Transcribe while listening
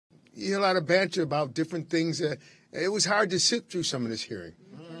you hear a lot of banter about different things. It was hard to sit through some of this hearing.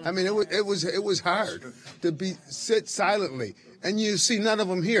 I mean, it was hard to sit silently, and you see none of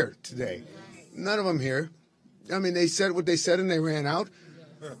them here today. None of them here. I mean, they said what they said and they ran out.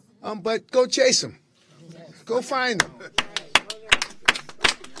 But go chase them. Go find them.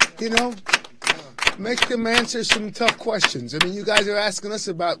 You know, make them answer some tough questions. I mean, you guys are asking us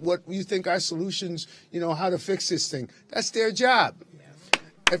about what you think our solutions, you know, how to fix this thing. That's their job.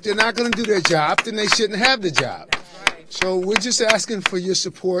 If they're not going to do their job, then they shouldn't have the job. So we're just asking for your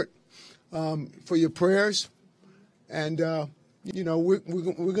support, for your prayers, and, you know, we're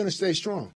going to stay strong.